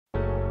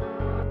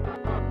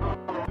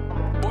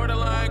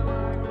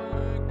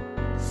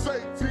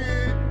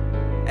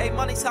Hey,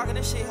 money talking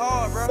this shit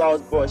hard, bro. Sauce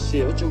boy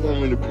shit, what you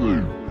want me to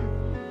play?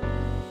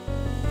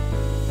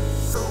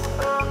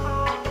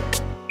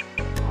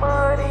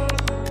 Money,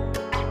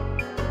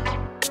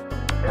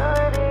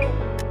 dirty,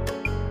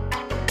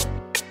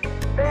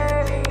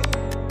 dirty.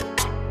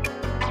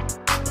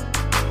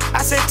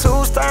 I said 2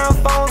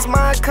 styrofoams,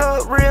 my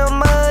cup real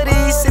muddy.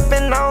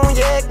 Sippin' on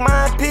yak,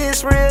 my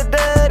piss real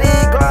dirty.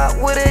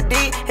 Glock with a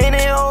D, and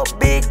it old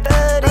big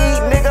 30.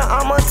 Nigga,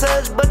 I'm a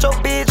touch, but your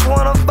bitch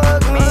wanna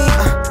fuck me.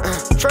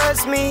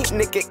 Trust me,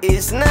 nigga,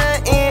 it's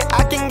nothing.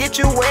 I can get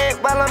you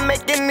wet while I'm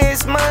making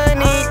this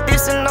money.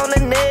 Dissing on the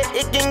net,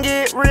 it can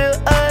get real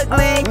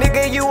ugly.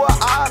 Nigga, you a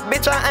op,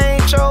 bitch, I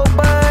ain't your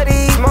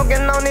buddy.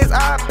 Smoking on this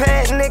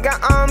iPad, nigga,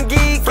 I'm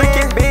geeking.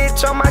 Freaking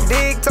bitch on my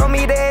dick told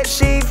me that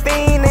she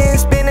fiendin'.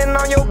 Spinning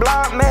on your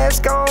block,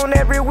 mask on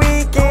every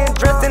weekend.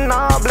 Dressed in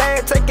all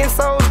black, taking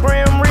souls,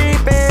 grim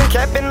reaping.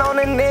 Capping on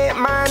the net,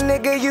 my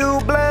nigga,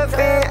 you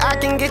bluffing. I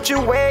can get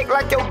you wet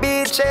like your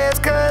bitch ass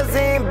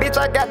cousin. Bitch,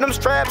 I got them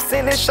straps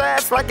sending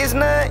shots like it's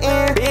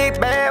nothing. Big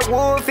bad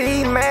wolf,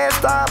 he mad,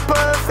 stop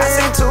puffin'. I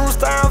see 2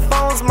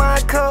 styrofoams,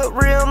 my cup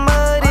real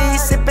muddy.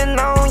 Sippin'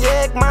 on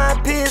yak, my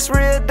piss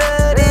real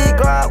dirty.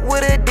 Glock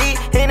with a D,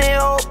 and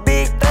it old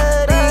big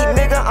 30.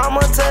 Nigga, I'm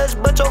a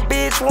touch, but your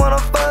bitch wanna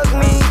fuck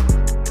me.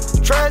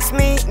 Trust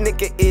me,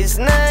 nigga, it's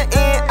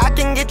nothing. I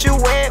can get you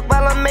wet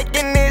while I'm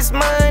making this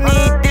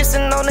money.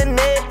 Dissing on the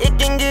net, it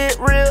can get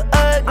real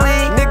ugly.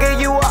 Nigga,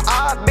 you a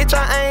op, bitch,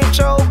 I ain't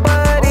your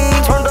buddy.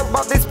 Turned up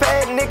off this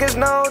pad, niggas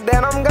know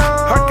that I'm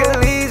gone.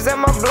 Hercules in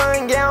my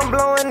blunt, yeah, I'm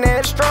blowing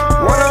that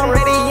strong. When I'm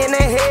ready in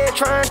the head,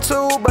 trying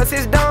to bust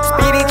his dome.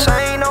 Speedy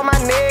chain on my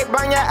neck,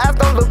 burn your ass,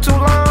 don't look too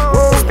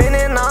long.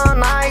 Spinning all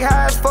night,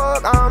 high as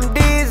fuck, I'm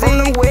dizzy.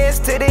 From the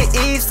west to the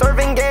east,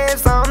 serving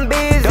gas, I'm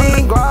busy. Dump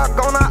the Glock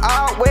on the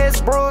out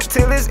Westbrook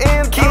till it's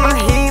empty. Keep my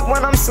heat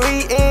when I'm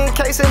sleep in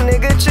case a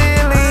nigga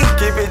chilly.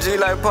 Keep it G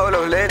like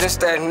Polo, legend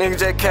stack, nigga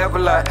just cap a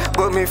lot.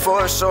 Book me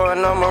for a show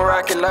and I'ma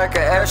rock it like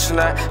an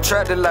astronaut.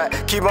 Trap the lot,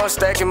 keep on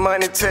stacking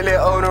money till it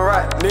old and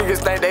rot.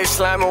 Niggas think they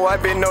sliming,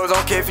 wipe his nose,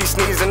 don't care if he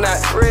sneeze or not.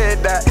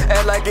 Red dot,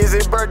 act like it's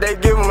his birthday,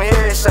 give him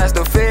headshots.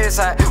 The feds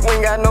hot, we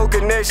ain't got no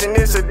connection,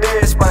 it's a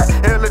dead spot.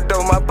 Hella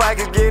dough, my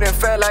pockets getting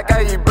fat like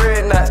I eat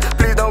bread knots.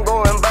 Please don't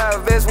go and buy a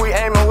vest, we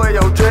aimin' where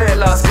your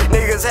dreadlocks.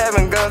 Niggas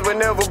having guns but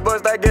never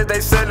bust, I guess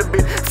they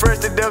celebrate. Fresh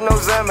to death, no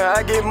zaman,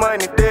 I get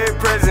money, dead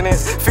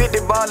presidents. 50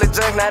 ball of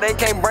junk, now they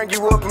can't bring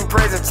you up in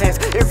present tense.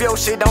 If your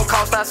shit don't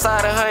cost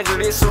outside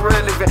 100, it's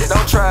irrelevant.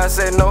 Don't try and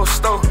say no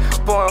stove,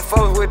 pouring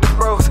folks with the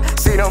bros.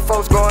 See them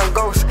folks going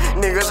ghost,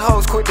 niggas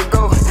hoes quick to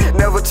go.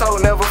 Never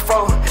told, never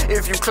fold.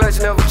 If you clutch,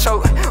 never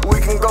choke. We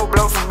can go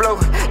blow for blow,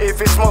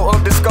 if it smoke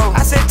up the scope.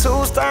 I said 2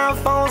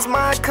 styrofoams,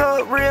 my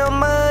cup real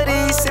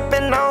muddy.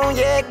 Sippin' on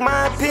yak,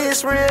 my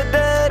piss real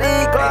dirty.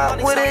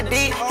 Glock with a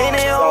D, and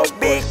it old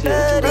big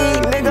 30.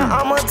 Nigga,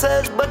 I'm a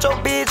touch, but your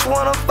bitch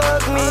wanna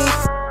fuck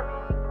me.